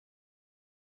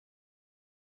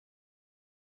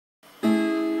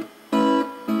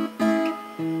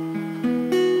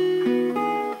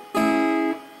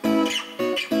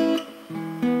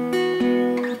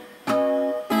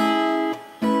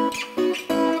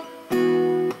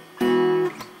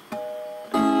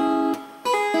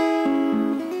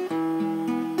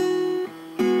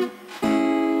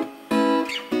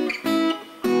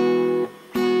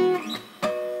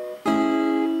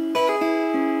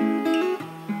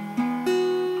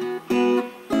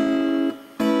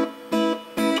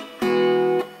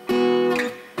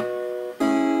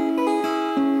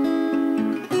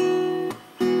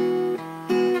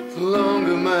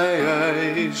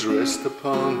impressed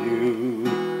upon you,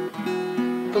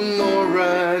 the more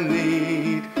I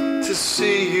need to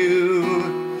see you.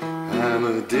 I'm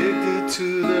addicted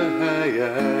to the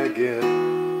high I get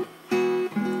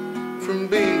from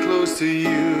being close to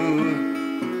you.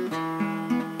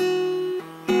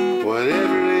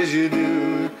 Whatever it is you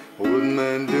do, I wouldn't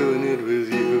mind doing it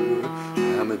with you.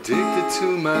 I'm addicted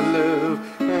to my love,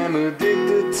 I'm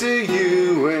addicted to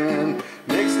you. And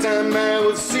next time I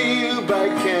will see you by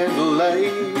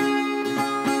candlelight,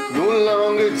 no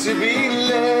longer to be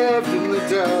left in the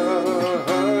dark.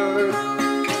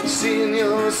 Seeing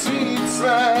your sweet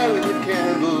smile in the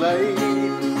candlelight,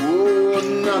 oh,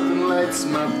 nothing lights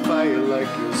my fire like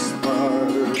your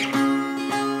spark.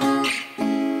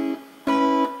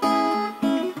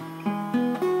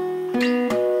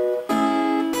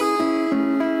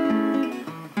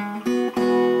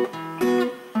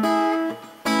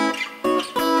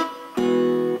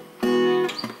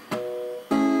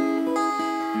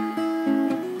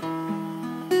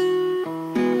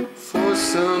 For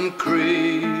some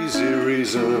crazy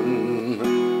reason,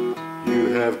 you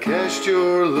have cast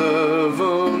your love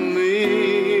on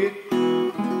me,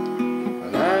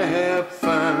 and I have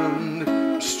found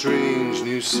a strange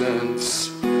new sense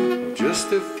of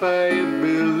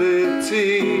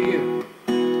justifiability.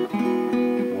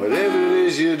 Whatever it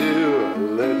is you do,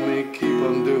 let me keep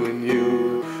on doing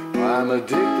you. I'm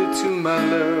addicted to my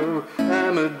love,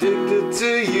 I'm addicted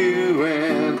to you.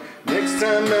 And next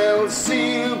time I'll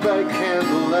see you by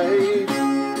candlelight,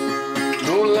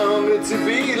 no longer to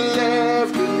be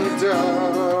left in the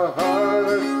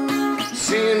dark.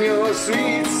 Seeing your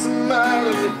sweet smile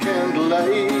in the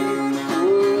candlelight,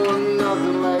 oh,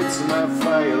 nothing lights my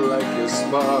fire like your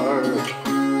spark.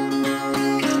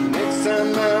 Next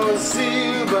time I will see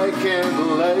you by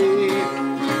candlelight,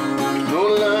 no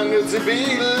longer to be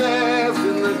left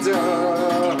in the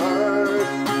dark.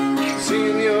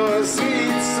 Seeing your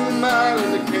sweet smile in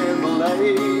the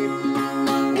candlelight,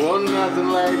 oh, nothing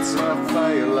lights my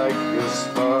fire like your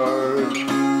spark.